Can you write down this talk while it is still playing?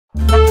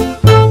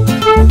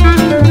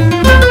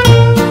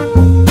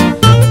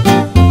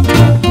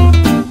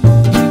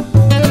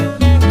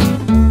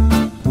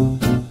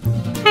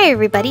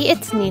everybody,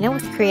 it's Nina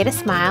with Create a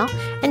Smile,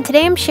 and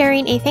today I'm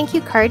sharing a thank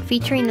you card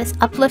featuring this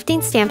Uplifting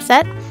stamp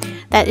set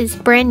that is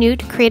brand new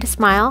to Create a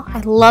Smile. I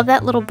love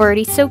that little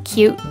birdie, so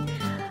cute.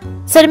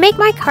 So to make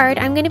my card,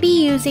 I'm going to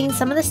be using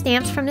some of the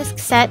stamps from this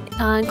set,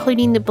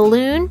 including the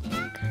balloon,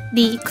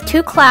 the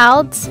two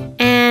clouds,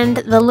 and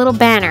the little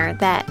banner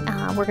that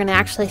we're going to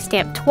actually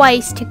stamp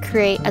twice to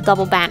create a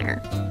double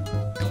banner.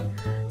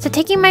 So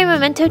taking my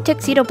Memento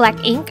Tuxedo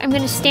black ink, I'm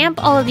going to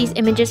stamp all of these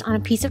images on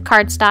a piece of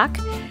cardstock.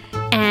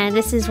 And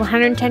this is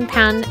 110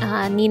 pound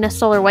Nina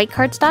Solar white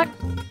cardstock.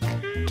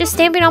 Just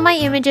stamping all my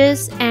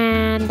images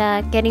and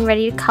getting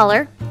ready to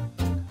color.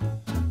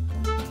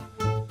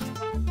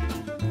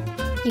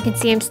 You can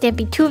see I'm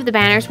stamping two of the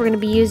banners. We're going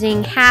to be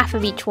using half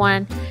of each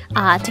one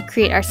to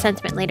create our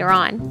sentiment later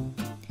on.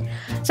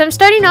 So I'm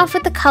starting off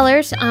with the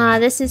colors.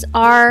 This is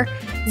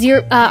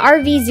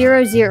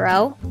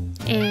RV00,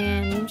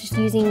 and I'm just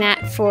using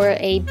that for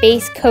a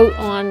base coat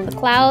on the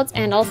clouds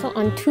and also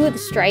on two of the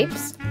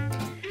stripes.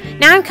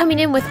 Now I'm coming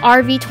in with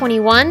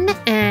RV21,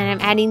 and I'm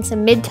adding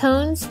some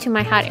midtones to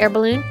my hot air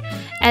balloon,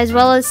 as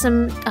well as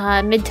some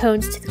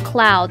midtones to the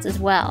clouds as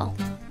well.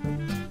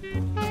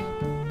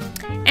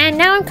 And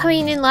now I'm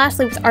coming in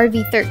lastly with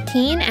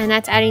RV13, and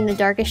that's adding the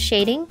darkest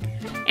shading.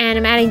 And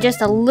I'm adding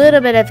just a little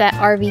bit of that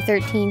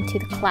RV13 to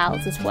the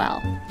clouds as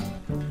well.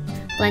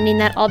 Blending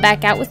that all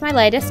back out with my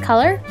lightest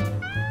color.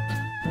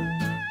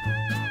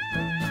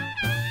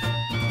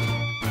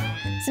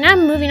 So now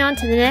I'm moving on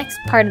to the next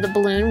part of the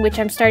balloon, which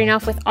I'm starting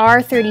off with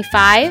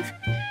R35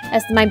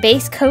 as my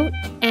base coat.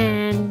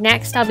 And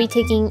next I'll be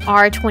taking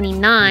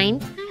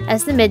R29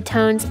 as the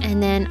midtones,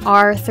 and then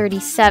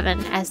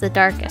R37 as the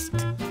darkest.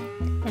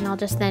 And I'll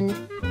just then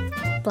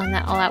blend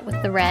that all out with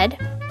the red.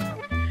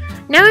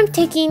 Now I'm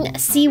taking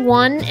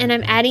C1 and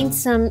I'm adding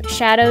some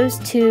shadows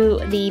to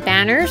the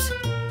banners.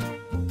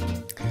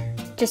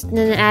 Just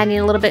then adding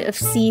a little bit of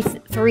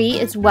C3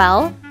 as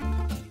well.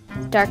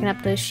 Darken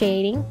up those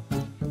shading.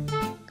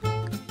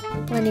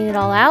 Blending it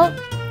all out.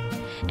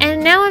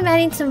 And now I'm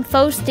adding some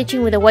faux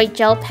stitching with a white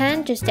gel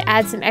pen just to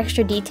add some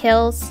extra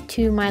details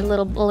to my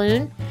little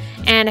balloon.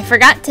 And I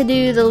forgot to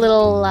do the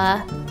little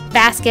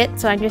basket,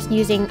 so I'm just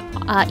using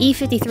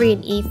E53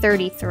 and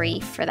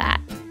E33 for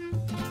that.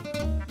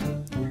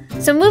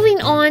 So moving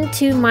on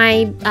to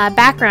my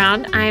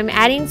background, I'm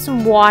adding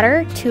some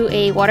water to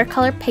a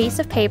watercolor piece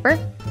of paper.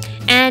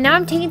 And now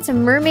I'm taking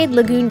some Mermaid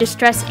Lagoon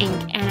Distress ink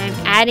and I'm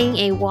adding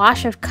a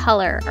wash of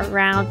color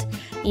around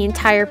the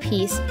entire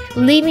piece,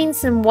 leaving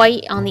some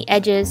white on the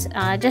edges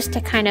just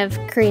to kind of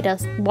create a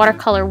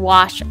watercolor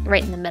wash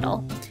right in the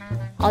middle.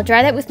 I'll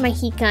dry that with my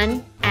heat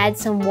gun, add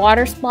some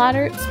water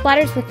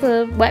splatters with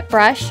the wet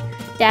brush,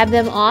 dab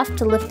them off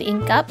to lift the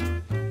ink up.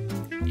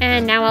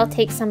 And now I'll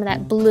take some of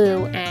that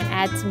blue and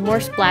add some more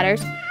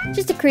splatters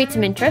just to create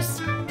some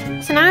interest.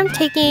 So now I'm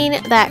taking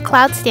that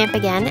cloud stamp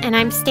again and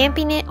I'm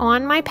stamping it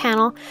on my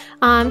panel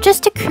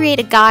just to create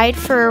a guide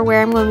for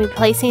where I'm going to be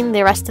placing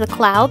the rest of the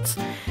clouds.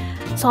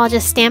 So I'll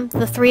just stamp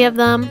the three of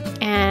them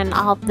and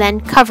I'll then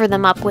cover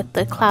them up with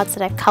the clouds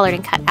that I've colored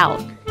and cut out.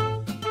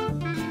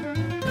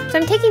 So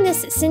I'm taking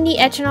this Cindy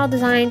Etchenall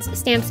Designs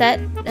stamp set,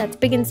 that's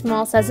big and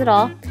small, says it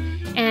all,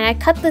 and I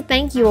cut the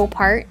thank you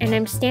part and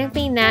I'm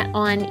stamping that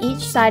on each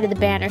side of the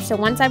banner. So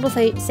one side will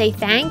say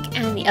thank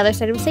and the other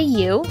side will say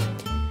you,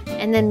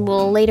 and then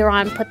we'll later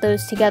on put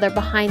those together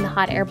behind the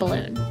hot air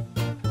balloon.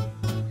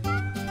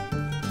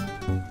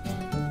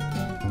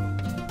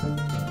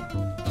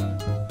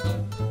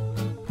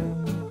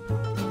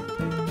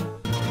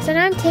 So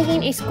now I'm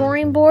taking a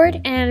scoring board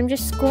and I'm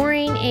just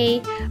scoring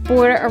a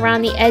border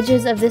around the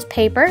edges of this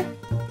paper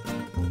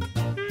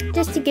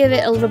just to give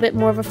it a little bit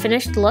more of a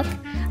finished look.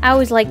 I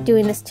always like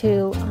doing this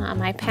to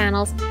my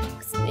panels.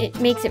 It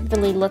makes it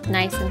really look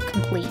nice and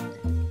complete.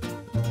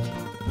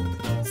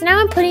 So now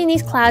I'm putting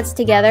these clouds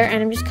together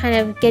and I'm just kind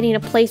of getting a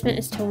placement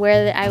as to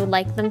where I would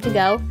like them to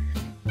go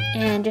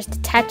and just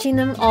attaching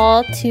them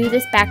all to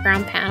this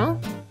background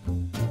panel.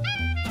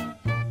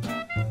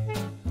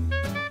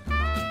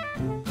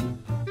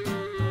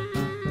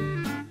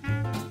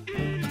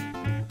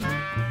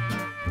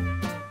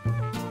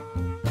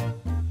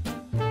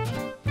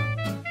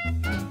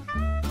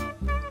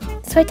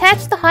 So I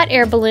attached the hot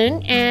air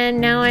balloon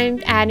and now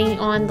I'm adding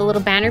on the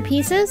little banner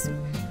pieces.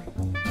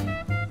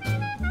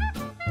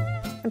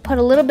 And put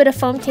a little bit of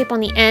foam tape on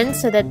the ends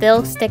so that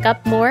they'll stick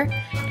up more,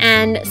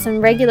 and some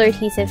regular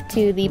adhesive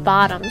to the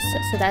bottoms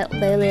so that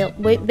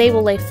they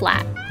will lay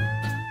flat.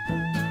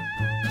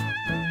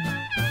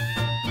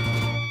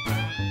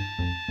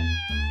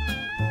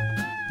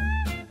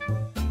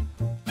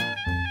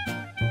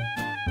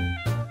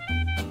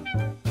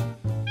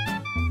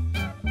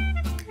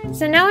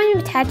 So now I'm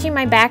attaching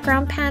my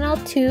background panel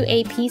to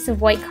a piece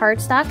of white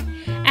cardstock,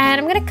 and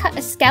I'm going to cut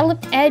a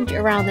scalloped edge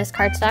around this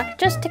cardstock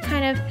just to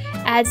kind of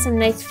add some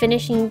nice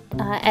finishing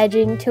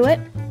edging to it.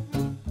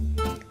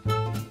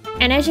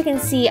 And as you can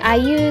see, I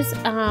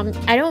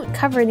don't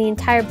cover the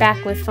entire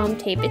back with foam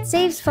tape. It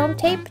saves foam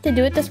tape to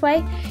do it this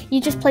way.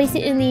 You just place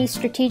it in the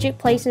strategic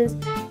places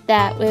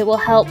that it will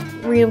help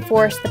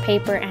reinforce the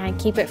paper and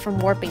keep it from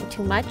warping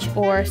too much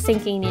or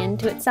sinking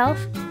into itself.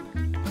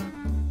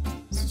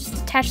 So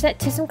just attach that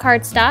to some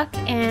cardstock,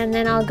 and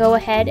then I'll go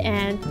ahead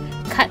and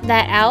cut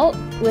that out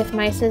with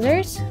my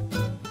scissors.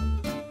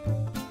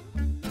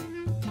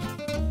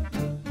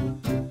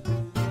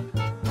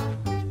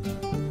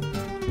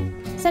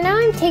 So now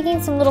I'm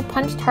taking some little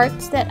punched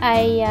hearts that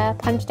I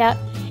punched out,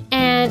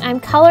 and I'm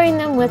coloring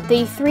them with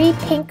the 3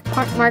 pink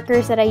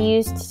markers that I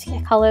used to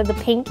color the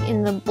pink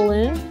in the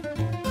balloon.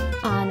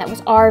 That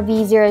was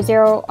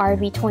RV00,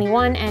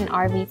 RV21, and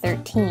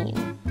RV13.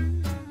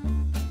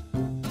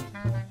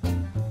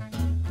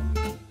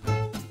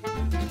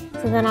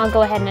 So then I'll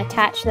go ahead and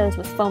attach those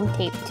with foam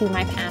tape to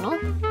my panel.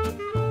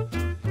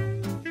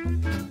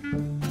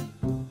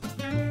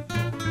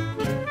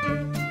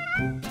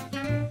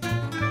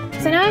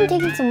 So now I'm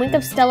taking some Wink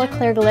of Stella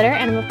clear glitter,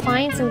 and I'm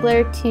applying some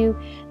glitter to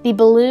the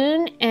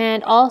balloon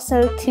and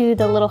also to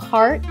the little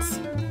hearts.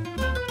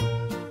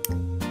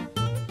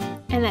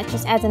 And that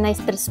just adds a nice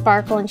bit of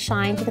sparkle and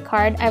shine to the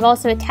card. I've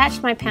also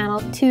attached my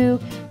panel to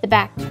the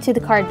back, to the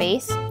card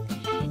base.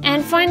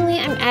 And finally,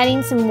 I'm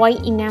adding some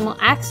white enamel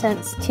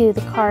accents to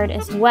the card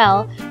as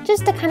well,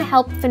 just to kind of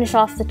help finish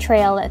off the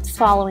trail that's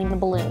following the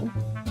balloon.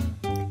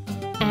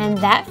 And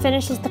that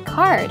finishes the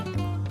card.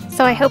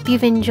 So I hope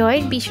you've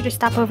enjoyed. Be sure to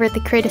stop over at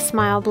the Create a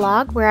Smile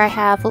blog, where I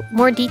have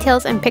more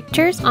details and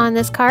pictures on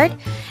this card,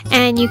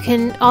 and you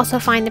can also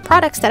find the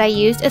products that I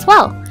used as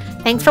well.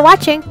 Thanks for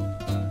watching!